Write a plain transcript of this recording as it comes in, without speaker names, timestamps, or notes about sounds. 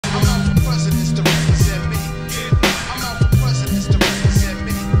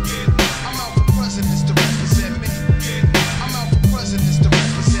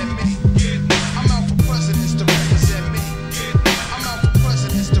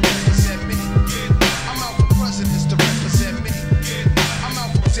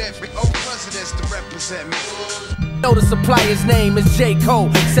know the supplier's name is J.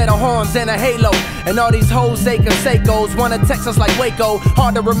 Cole. Set of horns and a halo. And all these hoes, they Seikos wanna text us like Waco.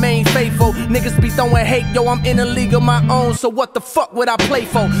 Hard to remain faithful. Niggas be throwing hate, yo, I'm in a league of my own. So what the fuck would I play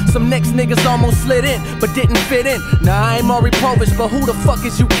for? Some next niggas almost slid in, but didn't fit in. Nah, I ain't Maury Povich, but who the fuck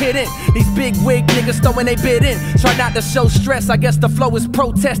is you kidding? These big wig niggas throwing they bid in. Try not to show stress, I guess the flow is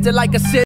protested like a city.